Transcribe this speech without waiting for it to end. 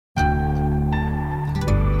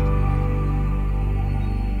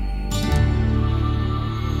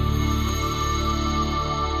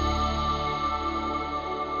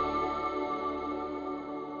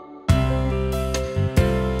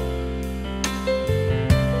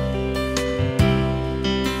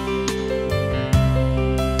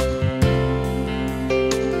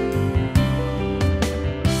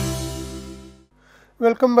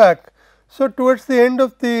Welcome back. So, towards the end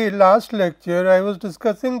of the last lecture, I was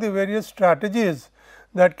discussing the various strategies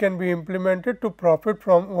that can be implemented to profit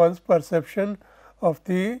from one's perception of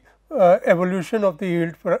the evolution of the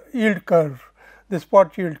yield curve, the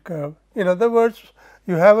spot yield curve. In other words,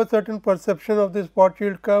 you have a certain perception of the spot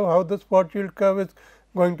yield curve, how the spot yield curve is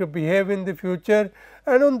going to behave in the future,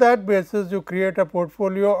 and on that basis you create a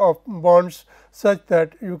portfolio of bonds such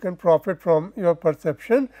that you can profit from your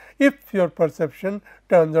perception if your perception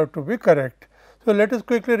turns out to be correct. So, let us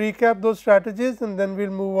quickly recap those strategies and then we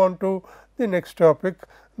will move on to the next topic,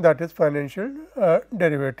 that is financial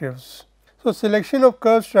derivatives. So, selection of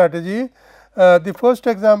curve strategy, the first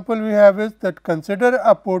example we have is that consider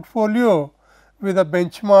a portfolio with a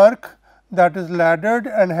benchmark that is laddered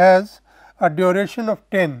and has a duration of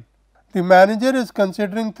 10. The manager is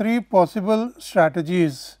considering three possible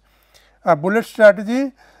strategies: a bullet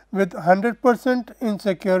strategy with 100% in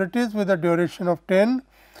securities with a duration of 10,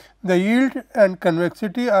 the yield and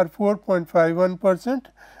convexity are 4.51%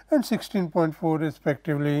 and 16.4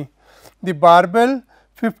 respectively. The barbell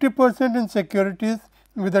 50% in securities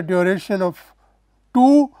with a duration of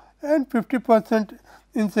 2 and 50%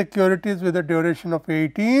 in securities with a duration of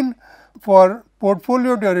 18 for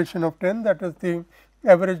portfolio duration of 10, that is the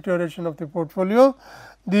average duration of the portfolio.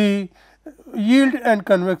 The yield and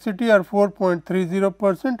convexity are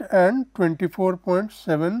 4.30% and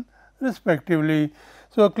 24.7 respectively.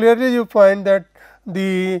 So, clearly you find that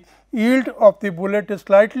the yield of the bullet is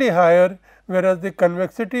slightly higher, whereas the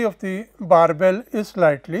convexity of the barbell is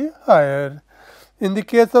slightly higher. In the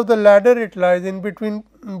case of the ladder, it lies in between,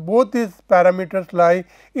 both these parameters lie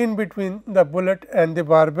in between the bullet and the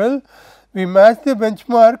barbell. We match the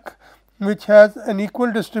benchmark which has an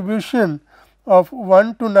equal distribution of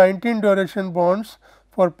 1 to 19 duration bonds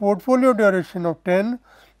for portfolio duration of 10.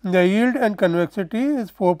 The yield and convexity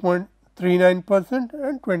is 4.39%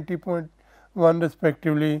 and 20.1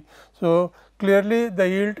 respectively. So, clearly the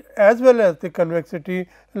yield as well as the convexity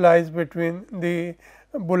lies between the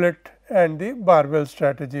bullet and the barbell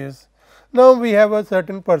strategies. Now, we have a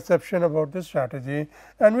certain perception about the strategy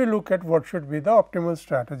and we look at what should be the optimal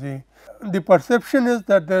strategy. The perception is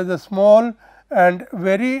that there is a small and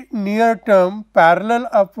very near term parallel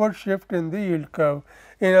upward shift in the yield curve.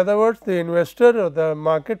 In other words, the investor or the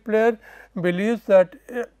market player believes that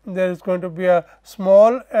there is going to be a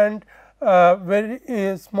small and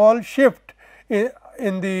very small shift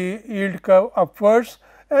in the yield curve upwards,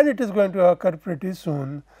 and it is going to occur pretty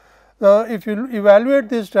soon. Now, if you evaluate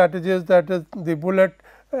these strategies, that is the bullet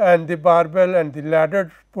and the barbell and the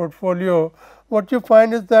laddered portfolio, what you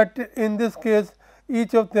find is that in this case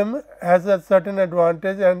each of them has a certain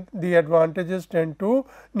advantage and the advantages tend to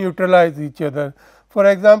neutralize each other. For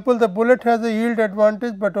example, the bullet has a yield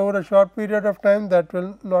advantage, but over a short period of time that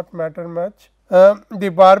will not matter much.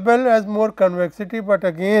 The barbell has more convexity, but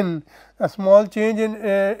again a small change in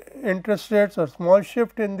interest rates or small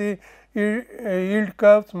shift in the yield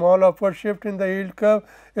curve, small upward shift in the yield curve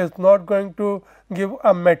is not going to give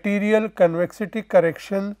a material convexity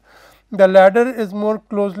correction. The ladder is more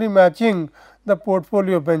closely matching the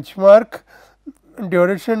portfolio benchmark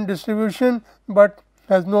duration distribution, but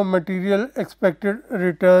has no material expected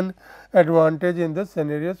return advantage in this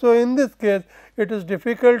scenario. So, in this case it is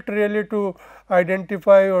difficult really to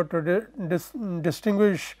identify or to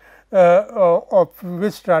distinguish of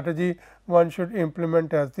which strategy one should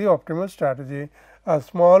implement as the optimal strategy, a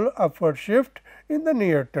small upward shift in the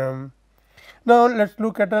near term. Now, let us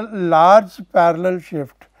look at a large parallel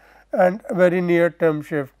shift and very near term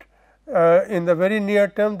shift. In the very near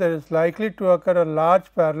term, there is likely to occur a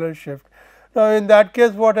large parallel shift. Now, in that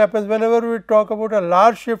case what happens, whenever we talk about a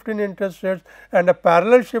large shift in interest rates and a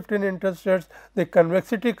parallel shift in interest rates, the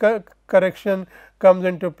convexity correction comes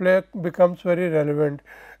into play, becomes very relevant,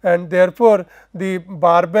 and therefore, the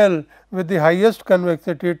barbell with the highest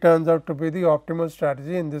convexity turns out to be the optimal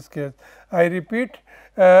strategy in this case. I repeat,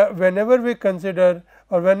 whenever we consider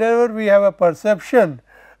or whenever we have a perception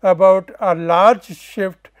about a large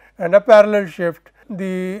shift and a parallel shift,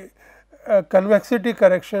 the convexity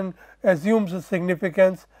correction assumes a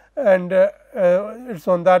significance, and it is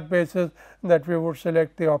on that basis that we would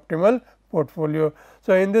select the optimal portfolio.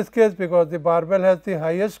 So, in this case, because the barbell has the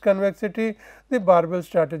highest convexity, the barbell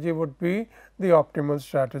strategy would be the optimal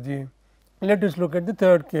strategy. Let us look at the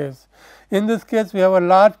third case. In this case, we have a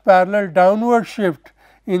large parallel downward shift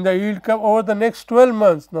in the yield curve over the next 12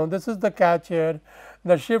 months. Now, this is the catch here,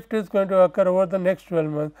 the shift is going to occur over the next 12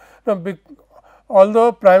 months. Now,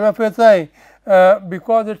 although prima facie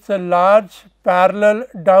because it is a large parallel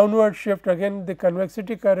downward shift, again the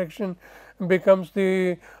convexity correction becomes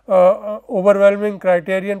the overwhelming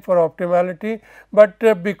criterion for optimality, but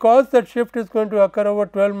because that shift is going to occur over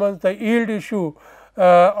 12 months, the yield issue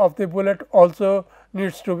of the bullet also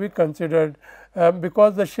needs to be considered.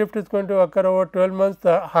 Because the shift is going to occur over 12 months,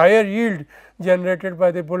 the higher yield generated by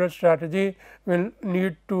the bullet strategy will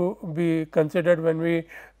need to be considered when we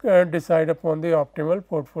decide upon the optimal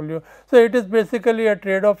portfolio. So, it is basically a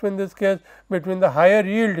trade off in this case between the higher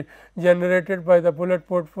yield generated by the bullet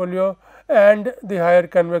portfolio and the higher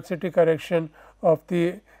convexity correction of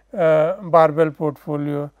the barbell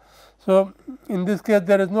portfolio. So, in this case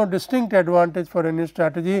there is no distinct advantage for any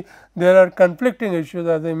strategy, there are conflicting issues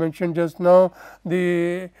as I mentioned just now.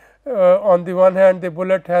 The on the one hand the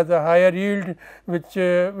bullet has a higher yield which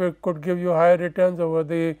could give you higher returns over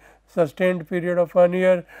the sustained period of 1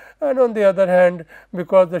 year, and on the other hand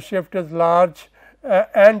because the shift is large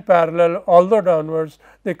and parallel although downwards,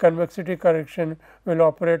 the convexity correction will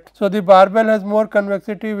operate. So, the barbell has more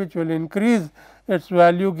convexity which will increase its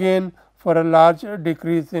value gain for a large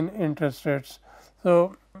decrease in interest rates.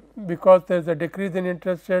 So, because there is a decrease in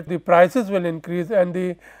interest rate, the prices will increase and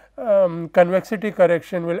the convexity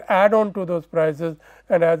correction will add on to those prices,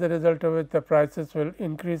 and as a result of it the prices will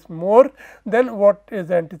increase more than what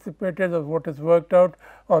is anticipated or what is worked out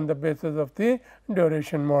on the basis of the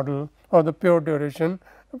duration model or the pure duration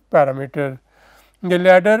parameter. The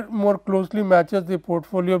ladder more closely matches the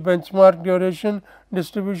portfolio benchmark duration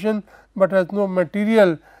distribution, but has no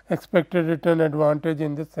material expected return advantage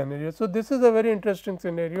in this scenario. So, this is a very interesting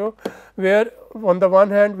scenario where on the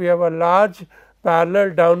one hand we have a large parallel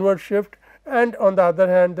downward shift, and on the other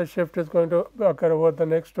hand the shift is going to occur over the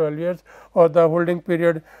next 12 years or the holding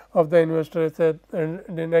period of the investor is in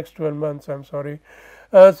the next 12 months. I am sorry.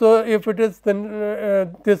 So, if it is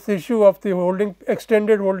then this issue of the holding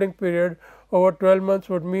extended holding period over 12 months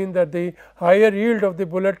would mean that the higher yield of the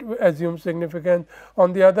bullet assumes significance.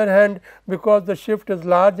 On the other hand, because the shift is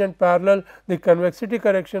large and parallel, the convexity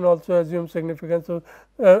correction also assumes significance. So,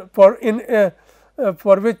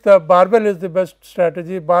 for which the barbell is the best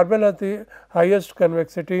strategy, barbell has the highest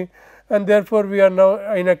convexity, and therefore, we are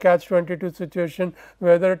now in a catch 22 situation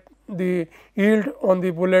whether the yield on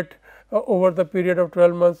the bullet over the period of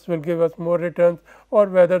 12 months will give us more returns, or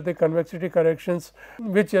whether the convexity corrections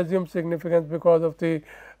which assume significance because of the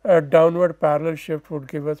downward parallel shift would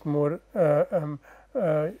give us more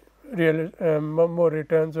more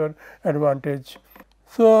returns or advantage.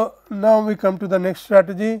 So, now we come to the next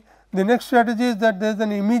strategy. The next strategy is that there is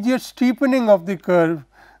an immediate steepening of the curve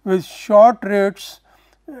with short rates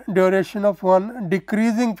duration of 1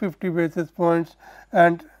 decreasing 50 basis points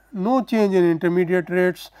and no change in intermediate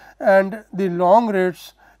rates, and the long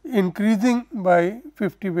rates increasing by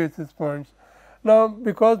 50 basis points. Now,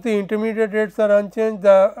 because the intermediate rates are unchanged,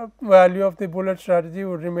 the value of the bullet strategy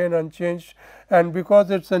would remain unchanged, and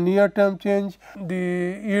because it is a near term change,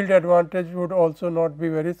 the yield advantage would also not be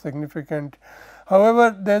very significant.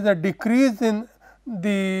 However, there is a decrease in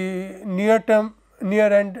the near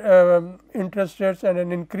end interest rates and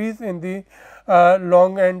an increase in the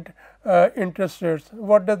long end interest rates.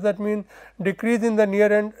 What does that mean? Decrease in the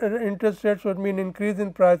near end interest rates would mean increase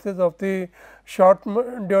in prices of the short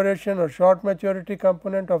duration or short maturity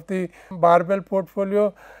component of the barbell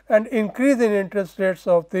portfolio, and increase in interest rates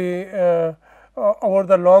of the over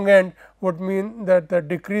the long end would mean that the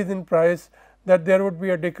decrease in price, that there would be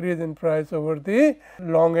a decrease in price over the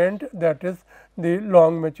long end, that is the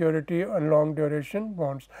long maturity and long duration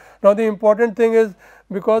bonds. Now, the important thing is,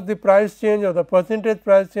 because the price change or the percentage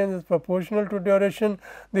price change is proportional to duration,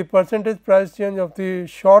 the percentage price change of the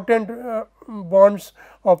short end bonds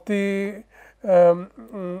of the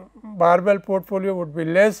barbell portfolio would be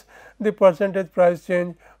less, the percentage price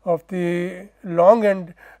change of the long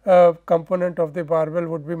end component of the barbell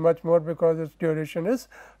would be much more because its duration is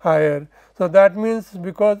higher. So, that means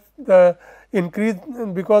because the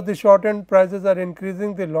short end prices are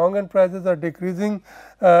increasing, the long end prices are decreasing,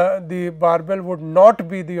 the barbell would not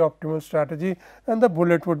be the optimal strategy and the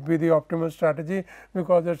bullet would be the optimal strategy,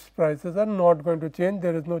 because its prices are not going to change,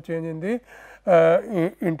 there is no change in the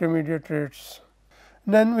intermediate rates.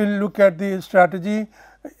 Then we will look at the strategy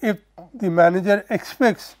if the manager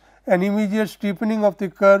expects an immediate steepening of the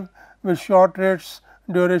curve with short rates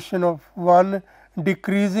duration of 1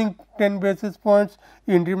 decreasing 10 basis points,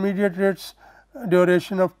 intermediate rates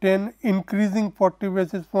duration of 10 increasing 40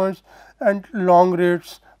 basis points, and long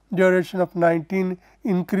rates duration of 19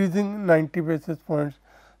 increasing 90 basis points.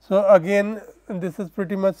 So, again this is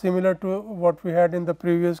pretty much similar to what we had in the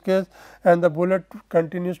previous case, and the bullet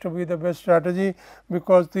continues to be the best strategy,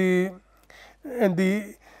 because the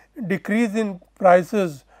decrease in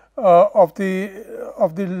prices of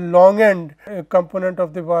the long end component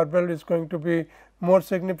of the barbell is going to be more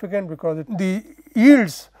significant, because the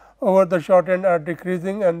yields over the short end are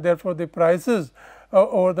decreasing, and therefore, the prices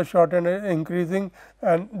over the short end are increasing,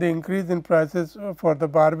 and the increase in prices for the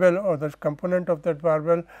barbell or the component of that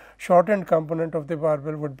barbell, short end component of the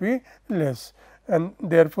barbell would be less, and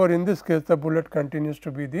therefore, in this case the bullet continues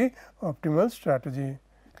to be the optimal strategy.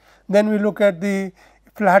 Then we look at the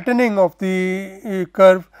flattening of the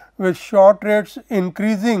curve with short rates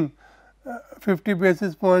increasing 50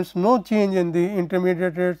 basis points, no change in the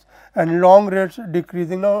intermediate rates, and long rates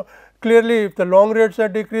decreasing. Now, clearly if the long rates are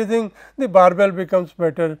decreasing, the barbell becomes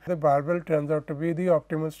better. The barbell turns out to be the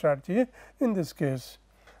optimal strategy in this case.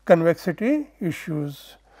 Convexity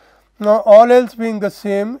issues. Now, all else being the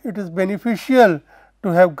same, it is beneficial to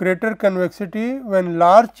have greater convexity when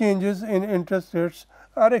large changes in interest rates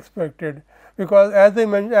are expected, because as I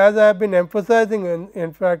mentioned, as I have been emphasizing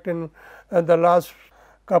in fact in the last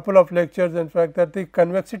couple of lectures, in fact, that the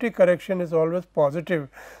convexity correction is always positive.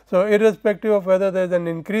 So, irrespective of whether there is an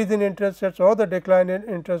increase in interest rates or the decline in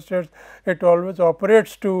interest rates, it always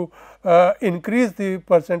operates to increase the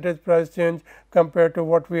percentage price change compared to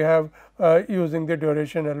what we have using the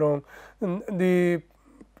duration alone. The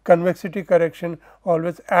convexity correction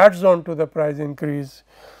always adds on to the price increase.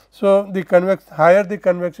 So, the higher the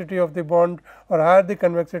convexity of the bond or higher the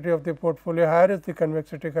convexity of the portfolio, higher is the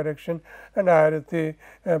convexity correction and higher is the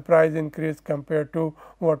price increase compared to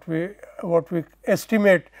what we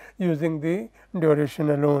estimate using the duration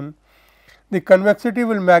alone. The convexity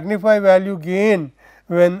will magnify value gain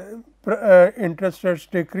when interest rates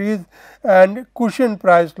decrease and cushion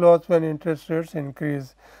price loss when interest rates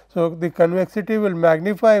increase. So, the convexity will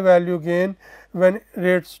magnify value gain when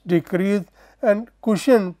rates decrease and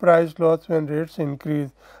cushion price loss when rates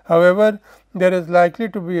increase. However, there is likely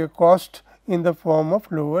to be a cost in the form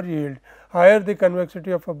of lower yield. Higher the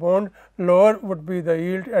convexity of a bond, lower would be the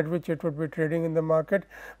yield at which it would be trading in the market,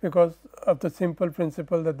 because of the simple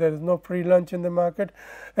principle that there is no free lunch in the market.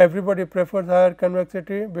 Everybody prefers higher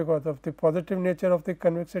convexity because of the positive nature of the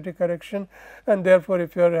convexity correction, and therefore,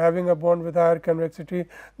 if you are having a bond with higher convexity,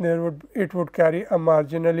 it would carry a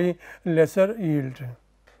marginally lesser yield.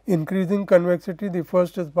 Increasing convexity, the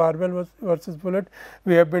first is barbell versus bullet.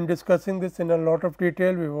 We have been discussing this in a lot of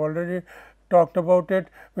detail. We have already talked about it.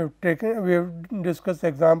 We have discussed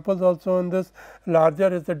examples also on this.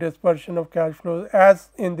 Larger is the dispersion of cash flows, as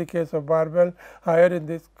in the case of barbell, higher in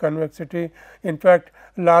this convexity. In fact,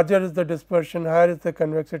 larger is the dispersion, higher is the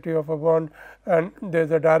convexity of a bond, and there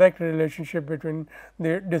is a direct relationship between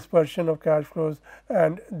the dispersion of cash flows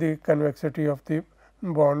and the convexity of the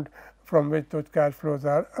bond from which those cash flows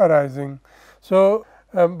are arising. So,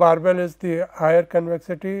 barbell is the higher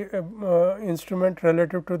convexity instrument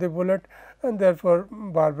relative to the bullet, and therefore,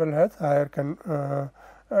 barbell has higher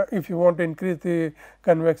if you want to increase the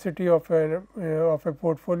convexity of a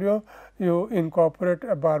portfolio, you incorporate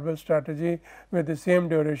a barbell strategy with the same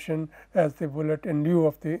duration as the bullet in lieu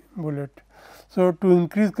of the bullet. So, to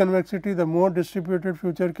increase convexity, the more distributed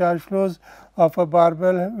future cash flows of a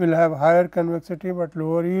barbell will have higher convexity, but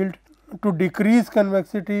lower yield. To decrease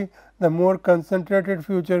convexity, the more concentrated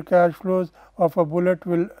future cash flows of a bullet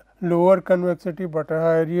will lower convexity, but a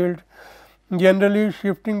higher yield. Generally,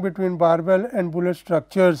 shifting between barbell and bullet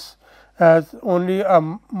structures has only a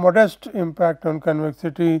modest impact on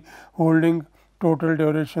convexity, holding total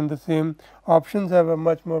duration the same. Options have a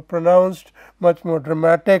much more pronounced, much more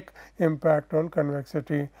dramatic impact on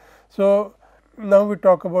convexity. So, now we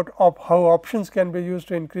talk about how options can be used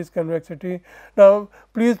to increase convexity. Now,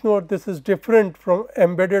 please note, this is different from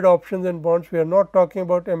embedded options and bonds. We are not talking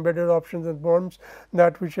about embedded options and bonds,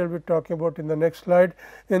 that we shall be talking about in the next slide.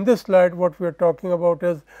 In this slide, what we are talking about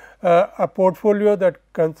is a portfolio that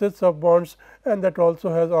consists of bonds and that also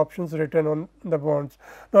has options written on the bonds.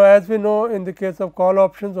 Now, as we know, in the case of call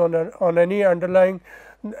options on any underlying,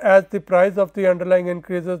 as the price of the underlying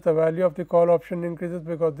increases, the value of the call option increases,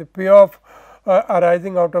 because the payoff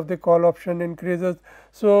arising out of the call option increases.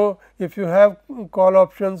 So, if you have call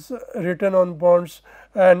options written on bonds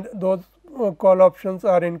and those call options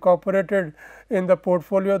are incorporated in the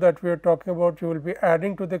portfolio that we are talking about, you will be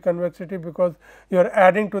adding to the convexity, because you are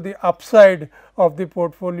adding to the upside of the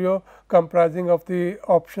portfolio comprising of the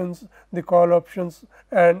options, the call options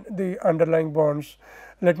and the underlying bonds.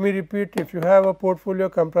 Let me repeat, if you have a portfolio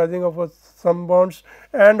comprising of some bonds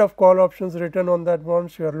and of call options written on that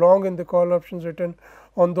bonds, you are long in the call options written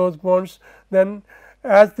on those bonds, then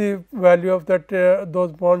as the value of that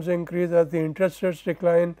those bonds increase, as the interest rates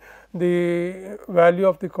decline, the value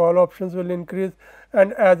of the call options will increase,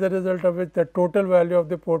 and as a result of which the total value of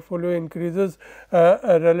the portfolio increases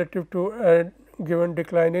relative to a given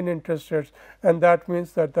decline in interest rates, and that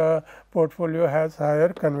means that the portfolio has higher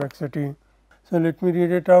convexity. So, let me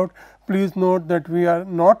read it out. Please note that we are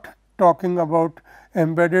not talking about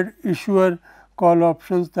embedded issuer call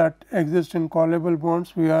options that exist in callable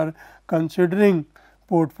bonds. We are considering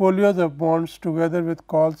portfolios of bonds together with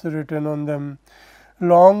calls written on them.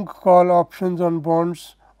 Long call options on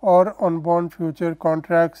bonds or on bond future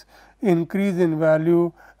contracts increase in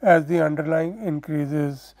value as the underlying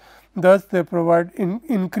increases. Thus, they provide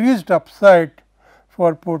increased upside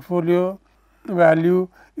for portfolio value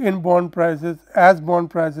in bond prices as bond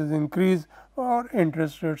prices increase or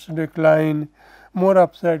interest rates decline. More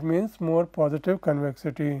upside means more positive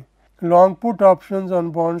convexity. Long put options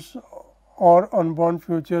on bonds or on bond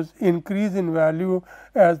futures increase in value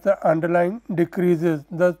as the underlying decreases.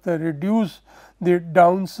 Thus, they reduce the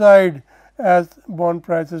downside as bond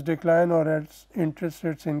prices decline or as interest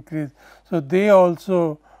rates increase. So, they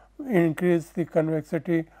also increase the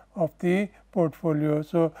convexity of the portfolio.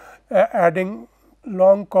 So, adding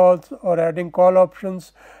long calls or adding call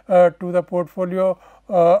options to the portfolio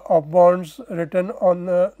of bonds written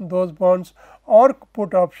on those bonds or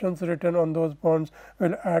put options written on those bonds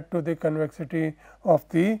will add to the convexity of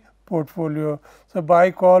the portfolio. So,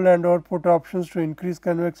 buy call and or put options to increase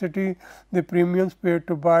convexity. The premiums paid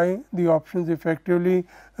to buy the options effectively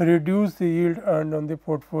reduce the yield earned on the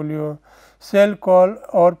portfolio. Sell call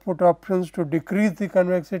or put options to decrease the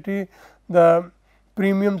convexity. The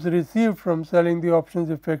premiums received from selling the options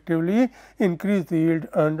effectively increase the yield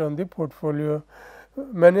earned on the portfolio.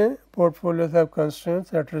 Many portfolios have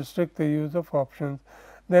constraints that restrict the use of options.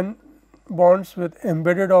 Then bonds with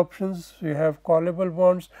embedded options, we have callable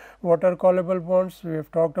bonds. What are callable bonds? We have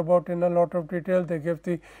talked about in a lot of detail. They give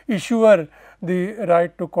the issuer the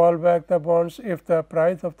right to call back the bonds if the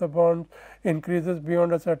price of the bond increases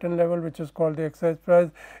beyond a certain level, which is called the exercise price.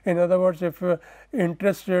 In other words, if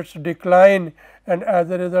interest rates decline and as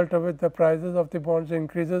a result of it the prices of the bonds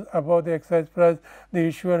increases above the exercise price, the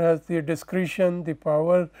issuer has the discretion, the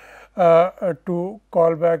power to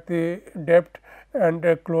call back the debt and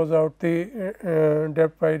close out the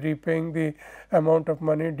debt by repaying the amount of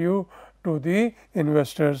money due to the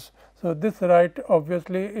investors. So, this right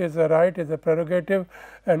obviously is a right, is a prerogative,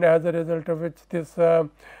 and as a result of which this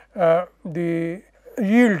the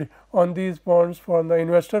yield on these bonds from the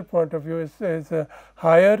investor point of view is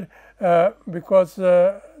higher because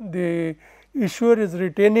the issuer is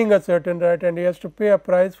retaining a certain right and he has to pay a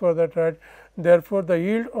price for that right. Therefore, the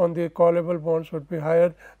yield on the callable bonds would be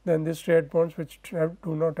higher than the straight bonds which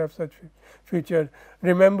do not have such feature.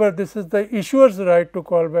 Remember, this is the issuer's right to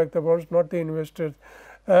call back the bonds, not the investors.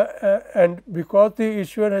 And because the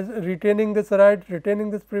issuer is retaining this right,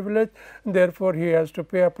 retaining this privilege, therefore, he has to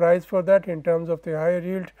pay a price for that in terms of the higher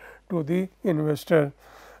yield to the investor.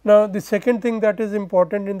 Now, the second thing that is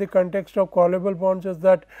important in the context of callable bonds is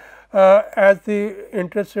that as the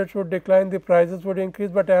interest rates would decline, the prices would increase,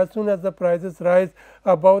 but as soon as the prices rise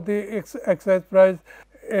above the exercise price,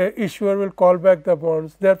 issuer will call back the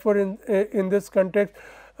bonds. Therefore, in this context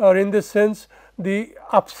or in this sense, the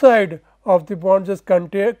upside of the bonds is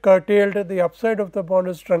curtailed, the upside of the bond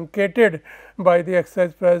is truncated by the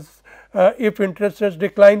exercise price. If interest rates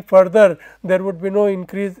decline further, there would be no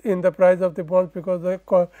increase in the price of the bonds because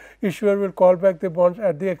the issuer will call back the bonds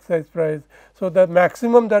at the exercise price. So, the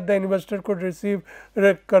maximum that the investor could receive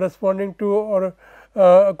corresponding to or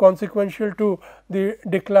consequential to the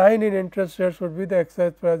decline in interest rates would be the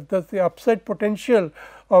exercise price. Thus, the upside potential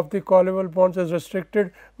of the callable bonds is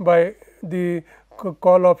restricted by the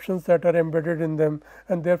call options that are embedded in them,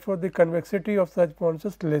 and therefore, the convexity of such bonds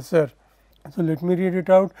is lesser. So, let me read it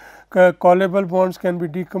out. Callable bonds can be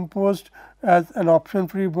decomposed as an option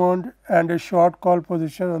free bond and a short call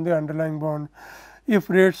position on the underlying bond. If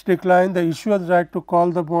rates decline, the issuer's right to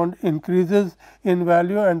call the bond increases in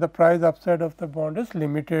value and the price upside of the bond is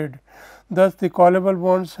limited. Thus, the callable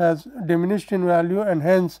bonds has diminished in value and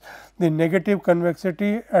hence the negative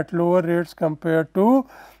convexity at lower rates compared to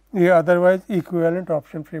the otherwise equivalent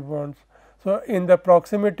option free bonds. So, in the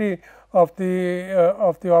proximity of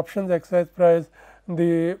the options exercise price,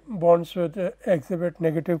 the bonds would exhibit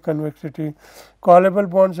negative convexity. Callable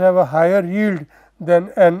bonds have a higher yield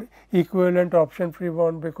than an equivalent option free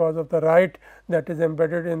bond because of the right that is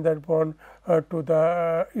embedded in that bond to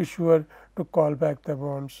the issuer to call back the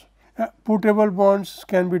bonds. Putable bonds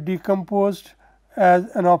can be decomposed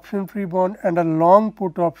as an option free bond and a long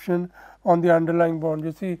put option on the underlying bond.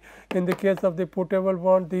 You see, in the case of the putable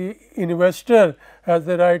bond, the investor has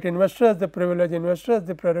the right, investor has the privilege, investor has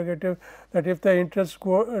the prerogative that if the interest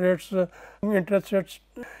rates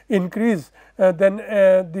increase, then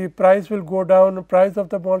the price will go down, price of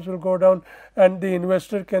the bonds will go down, and the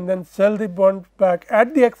investor can then sell the bond back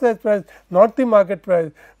at the exercise price, not the market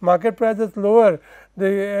price. Market price is lower,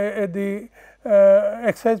 the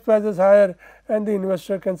exercise price is higher, and the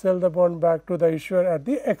investor can sell the bond back to the issuer at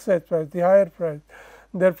the exercise price, the higher price.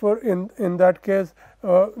 Therefore, in that case,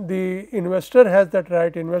 the investor has that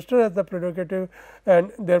right, investor has the prerogative,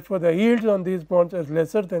 and therefore, the yields on these bonds is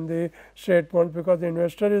lesser than the straight bonds, because the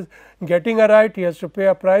investor is getting a right, he has to pay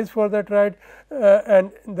a price for that right,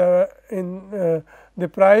 and the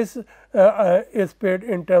price is paid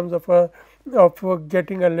in terms of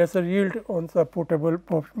getting a lesser yield on the putable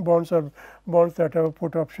bonds or bonds that have a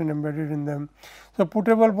put option embedded in them. So,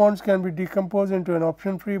 putable bonds can be decomposed into an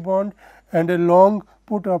option free bond and a long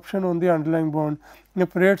put option on the underlying bond.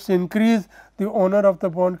 If rates increase, the owner of the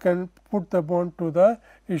bond can put the bond to the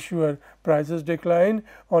issuer. Prices decline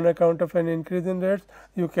on account of an increase in rates,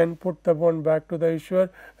 you can put the bond back to the issuer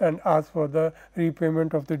and ask for the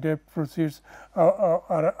repayment of the debt proceeds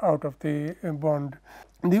out of the bond.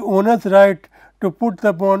 The owner's right to put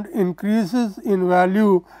the bond increases in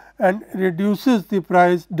value and reduces the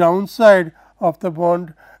price downside of the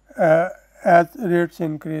bond as rates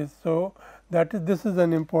increase. So, this is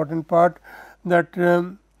an important part, that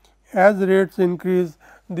as rates increase,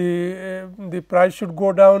 the price should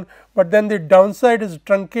go down, but then the downside is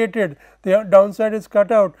truncated, the downside is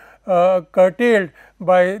cut out, curtailed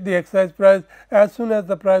by the exercise price. As soon as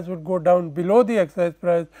the price would go down below the exercise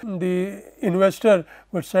price, the investor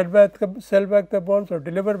would sell back the bonds or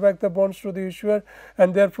deliver back the bonds to the issuer,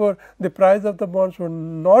 and therefore, the price of the bonds would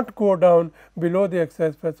not go down below the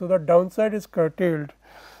exercise price. So, the downside is curtailed.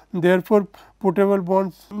 Therefore, putable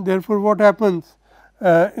bonds, therefore, what happens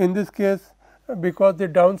in this case, because the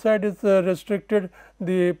downside is restricted,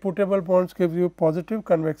 the putable bonds give you positive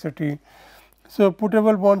convexity. So,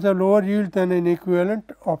 putable bonds have lower yield than an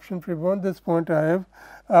equivalent option free bond. This point I have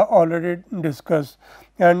already discussed,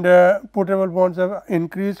 and putable bonds have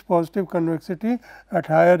increased positive convexity at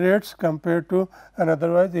higher rates compared to an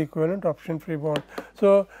otherwise equivalent option free bond.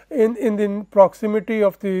 So, in the proximity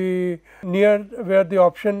of the near where the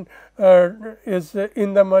option is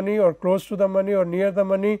in the money or close to the money or near the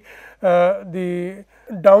money, the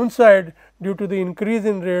downside due to the increase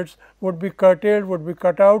in rates would be curtailed, would be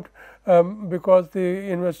cut out, because the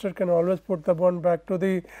investor can always put the bond back to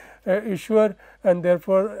the issuer, and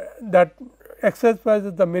therefore, that excess price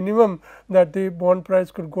is the minimum that the bond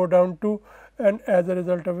price could go down to, and as a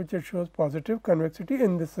result of which it shows positive convexity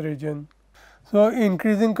in this region. So,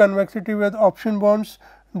 increasing convexity with option bonds,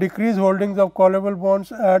 decrease holdings of callable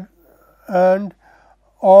bonds and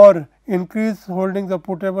or increase holdings of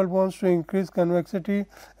putable bonds to increase convexity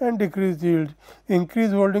and decrease yield,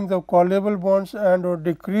 increase holdings of callable bonds and or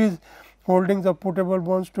decrease holdings of putable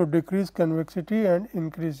bonds to decrease convexity and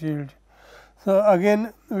increase yield. So,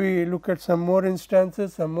 again we look at some more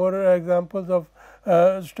instances, some more examples of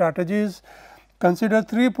strategies. Consider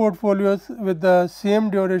 3 portfolios with the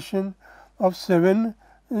same duration of 7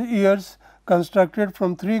 years constructed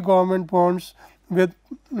from 3 government bonds with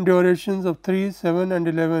durations of 3, 7 and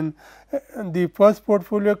 11. The first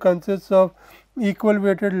portfolio consists of equal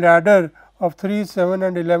weighted ladder of 3, 7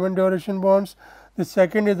 and 11 duration bonds. The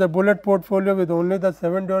second is a bullet portfolio with only the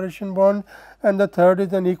 7 duration bond, and the third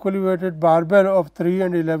is an equally weighted barbell of 3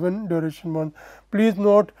 and 11 duration bonds. Please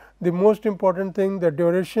note, the most important thing, the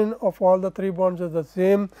duration of all the 3 bonds is the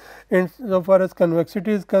same. So far as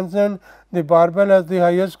convexity is concerned, the barbell has the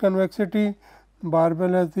highest convexity, the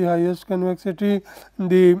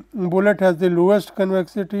bullet has the lowest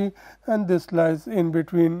convexity, and this lies in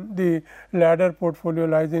between, the ladder portfolio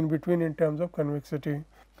lies in between in terms of convexity.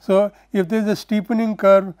 So, if there is a steepening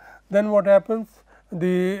curve, then what happens?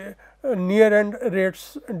 The near end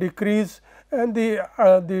rates decrease and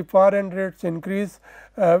the far end rates increase,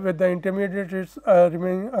 with the intermediate rates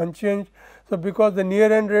remaining unchanged. So, because the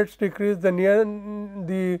near end rates decrease,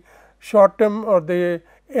 the short term or the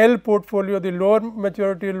L portfolio, the lower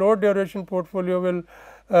maturity, lower duration portfolio will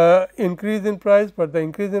increase in price, but the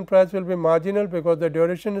increase in price will be marginal because the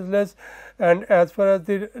duration is less, and as far as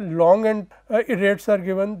the long end rates are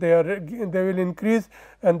given, they will increase,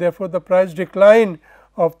 and therefore, the price decline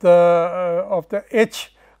of the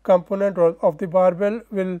H component or of the barbell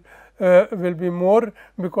will be more,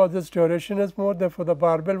 because its duration is more. Therefore, the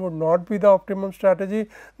barbell would not be the optimum strategy,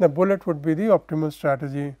 the bullet would be the optimal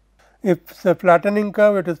strategy. If it's a flattening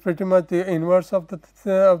curve, it is pretty much the inverse of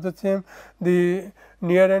the same. The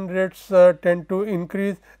near end rates tend to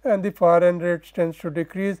increase and the far end rates tends to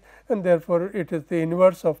decrease, and therefore, it is the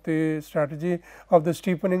inverse of the strategy of the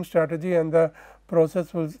steepening strategy, and the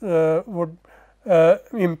process would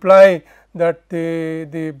imply that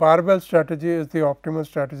the barbell strategy is the optimal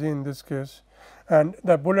strategy in this case, and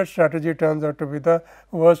the bullet strategy turns out to be the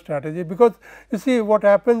worst strategy. Because you see what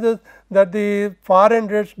happens is that the far end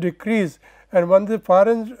rates decrease, and once the far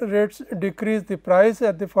end rates decrease, the price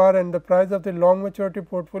at the far end, the price of the long maturity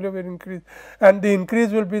portfolio will increase, and the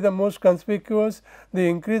increase will be the most conspicuous, the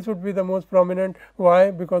increase would be the most prominent.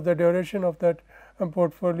 Why? Because the duration of that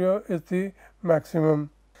portfolio is the maximum.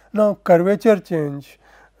 Now, curvature change.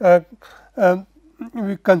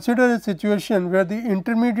 We consider a situation where the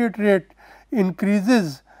intermediate rate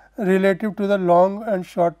increases relative to the long and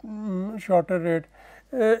shorter rate.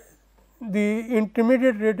 The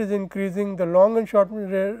intermediate rate is increasing, the long and short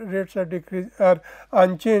rates are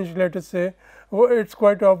unchanged. Let us say, it is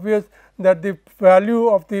quite obvious that the value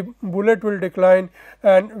of the bullet will decline,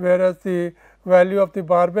 and whereas the value of the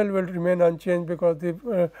barbell will remain unchanged, because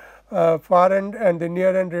the far end and the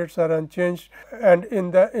near end rates are unchanged, and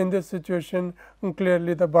in this situation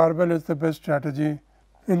clearly the barbell is the best strategy.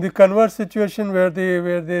 In the converse situation, where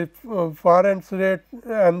the far end rate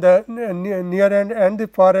and the near end and the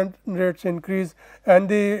far end rates increase and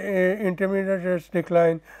the intermediate rates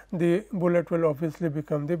decline, the bullet will obviously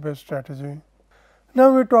become the best strategy.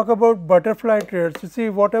 Now, we talk about butterfly trades. You see,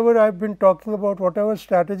 whatever I have been talking about, whatever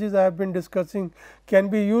strategies I have been discussing can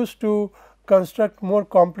be used to construct more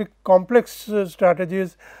complex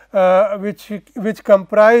strategies, which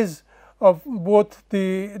comprise of both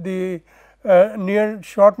the near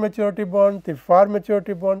short maturity bonds, the far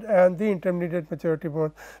maturity bonds, and the intermediate maturity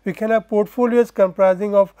bonds. We can have portfolios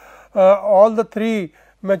comprising of all the three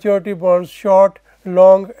maturity bonds, short,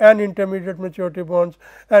 long and intermediate maturity bonds,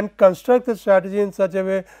 and construct the strategy in such a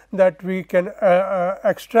way that we can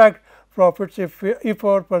extract profits if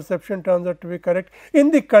our perception turns out to be correct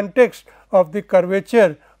in the context of the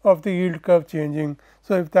curvature of the yield curve changing.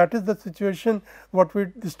 So, if that is the situation,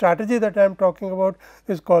 the strategy that I am talking about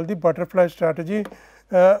is called the butterfly strategy.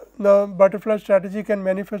 Now, butterfly strategy can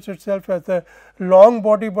manifest itself as a long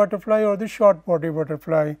body butterfly or the short body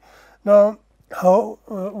butterfly. Now,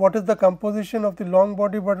 what is the composition of the long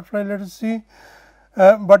body butterfly? Let us see.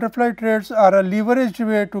 Butterfly trades are a leveraged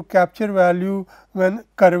way to capture value when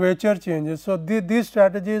curvature changes. So, these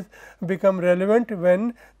strategies become relevant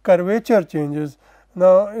when curvature changes.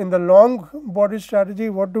 Now, in the long body strategy,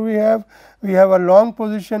 what do we have? We have a long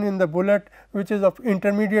position in the bullet, which is of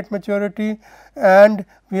intermediate maturity, and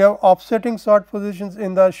we have offsetting short positions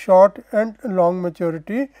in the short and long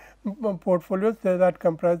maturity portfolios that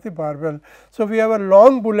comprise the barbell. So, we have a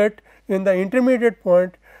long bullet in the intermediate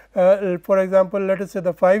point, for example, let us say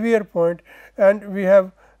the 5-year point, and we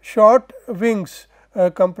have short wings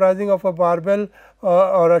comprising of a barbell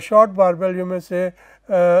or a short barbell, you may say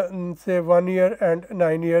 1 year and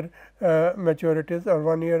 9 year maturities, or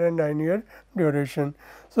 1 year and 9 year duration.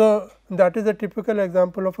 So, that is a typical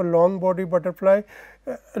example of a long body butterfly,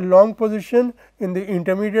 long position in the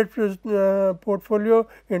intermediate portfolio,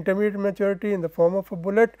 intermediate maturity in the form of a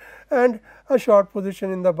bullet, and a short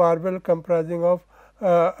position in the barbell comprising of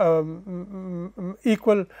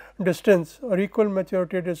equal distance or equal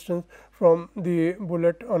maturity distance from the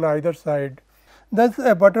bullet on either side. Thus,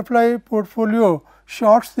 a butterfly portfolio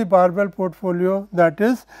shorts the barbell portfolio, that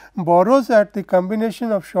is, borrows at the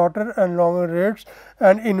combination of shorter and longer rates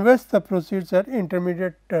and invests the proceeds at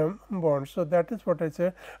intermediate term bonds. So, that is what I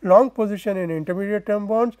say, long position in intermediate term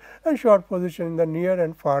bonds and short position in the near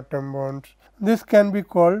and far term bonds. This can be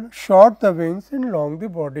called short the wings and long the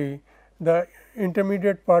body. The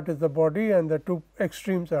intermediate part is the body and the two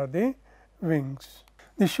extremes are the wings.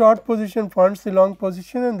 The short position funds the long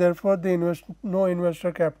position, and therefore, no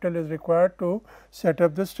investor capital is required to set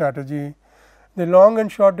up the strategy. The long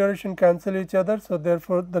and short duration cancel each other. So,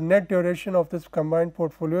 therefore, the net duration of this combined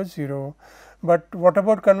portfolio is 0. But what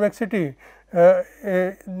about convexity?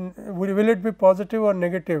 Will it be positive or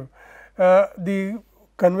negative? The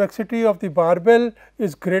convexity of the barbell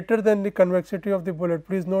is greater than the convexity of the bullet.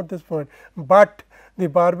 Please note this point, but the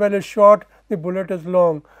barbell is short, the bullet is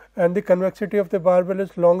long, and the convexity of the barbell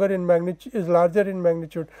is larger in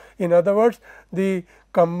magnitude. In other words, the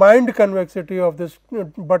combined convexity of this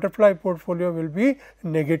butterfly portfolio will be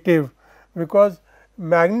negative, because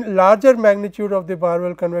larger magnitude of the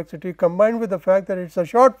barbell convexity combined with the fact that it is a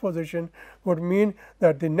short position would mean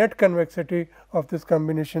that the net convexity of this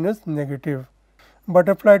combination is negative.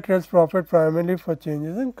 Butterfly trades profit primarily for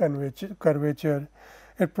changes in curvature.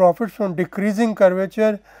 It profits from decreasing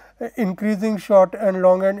curvature, increasing short and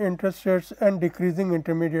long end interest rates and decreasing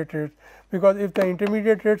intermediate rates, because if the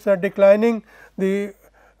intermediate rates are declining, the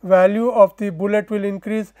value of the bullet will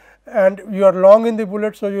increase and you are long in the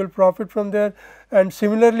bullet. So, you will profit from there, and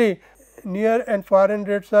similarly near and far end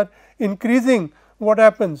rates are increasing. What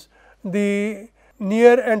happens? The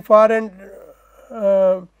near and far end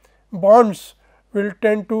bonds will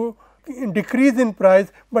tend to decrease in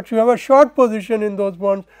price, but you have a short position in those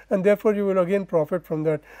bonds and therefore, you will again profit from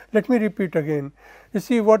that. Let me repeat again. You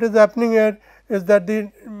see, what is happening here is that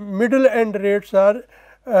the middle end rates are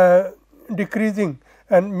decreasing,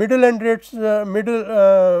 and middle end rates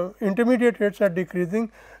intermediate rates are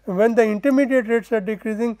decreasing. When the intermediate rates are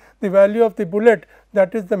decreasing, the value of the bullet,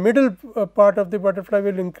 that is the middle part of the butterfly,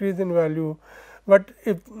 will increase in value. But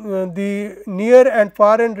if the near and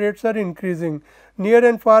far end rates are increasing, near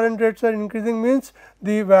and far end rates are increasing means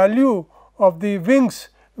the value of the wings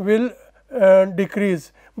will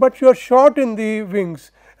decrease, but you are short in the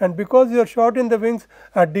wings, and because you are short in the wings,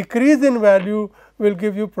 a decrease in value will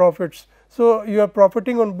give you profits. So, you are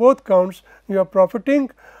profiting on both counts. You are profiting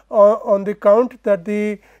on the count that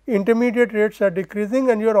the intermediate rates are decreasing,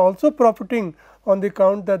 and you are also profiting on the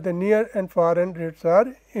count that the near and far end rates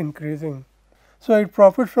are increasing. So, it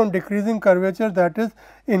profits from decreasing curvature, that is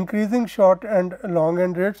increasing short and long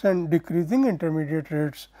end rates and decreasing intermediate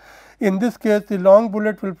rates. In this case, the long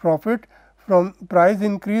bullet will profit from price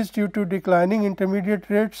increase due to declining intermediate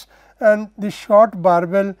rates, and the short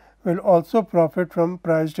barbell will also profit from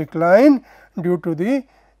price decline due to the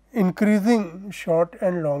increasing short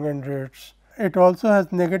and long end rates. It also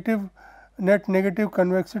has net negative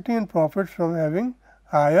convexity and profits from having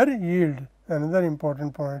higher yield, another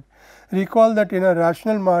important point. Recall that in a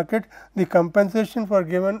rational market, the compensation for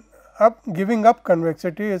giving up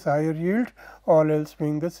convexity is higher yield, all else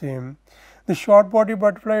being the same. The short body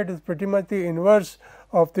butterfly, it is pretty much the inverse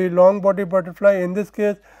of the long body butterfly. In this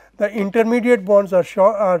case, the intermediate bonds are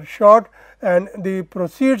short, and the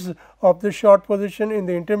proceeds of the short position in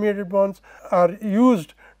the intermediate bonds are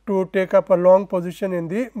used to take up a long position in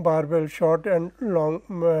the barbell short and long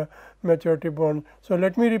maturity bond. So,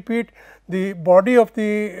 let me repeat, the body of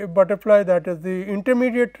the butterfly, that is the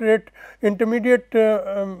intermediate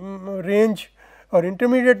range or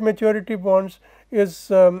intermediate maturity bonds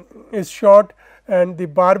is short, and the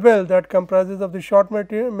barbell that comprises of the short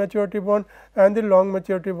maturity bond and the long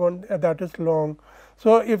maturity bond, that is long.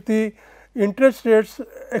 So, if the interest rates,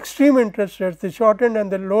 extreme interest rates, the short end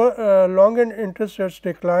and the long end interest rates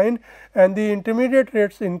decline and the intermediate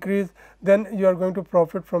rates increase, then you are going to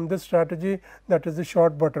profit from this strategy, that is the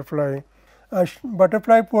short butterfly. A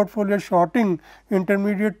butterfly portfolio shorting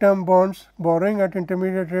intermediate term bonds, borrowing at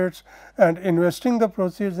intermediate rates and investing the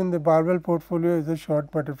proceeds in the barbell portfolio is a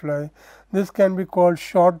short butterfly. This can be called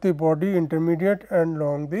short the body, intermediate and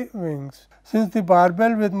long the wings. Since the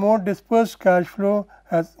barbell with more dispersed cash flow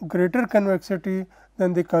has greater convexity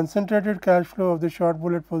than the concentrated cash flow of the short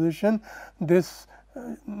bullet position,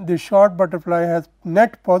 the short butterfly has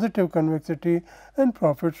net positive convexity and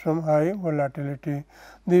profits from high volatility.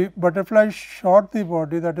 The butterfly short the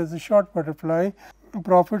body, that is the short butterfly,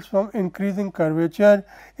 profits from increasing curvature.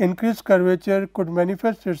 Increased curvature could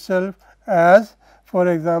manifest itself as, for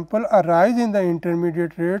example, a rise in the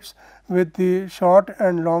intermediate rates with the short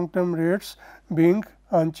and long term rates being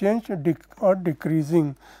unchanged or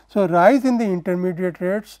decreasing. So, rise in the intermediate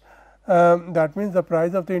rates, that means the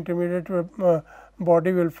price of the intermediate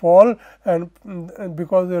body will fall, and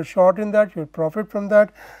because you are short in that, you will profit from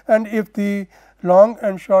that. And if the long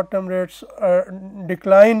and short term rates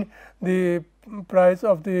decline, the price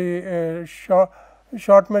of the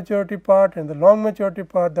short maturity part and the long maturity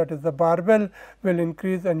part, that is the barbell, will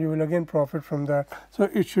increase and you will again profit from that. So,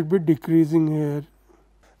 it should be decreasing here.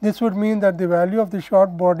 This would mean that the value of the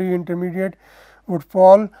short body intermediate would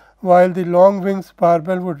fall, while the long wings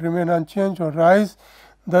barbell would remain unchanged or rise.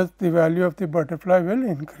 Thus, the value of the butterfly will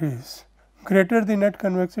increase. Greater the net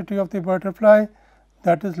convexity of the butterfly,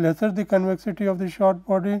 that is lesser the convexity of the short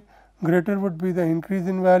body, greater would be the increase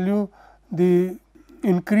in value. The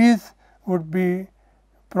increase would be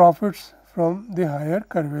profits from the higher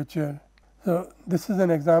curvature. So, this is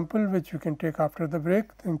an example which you can take after the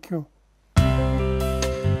break. Thank you.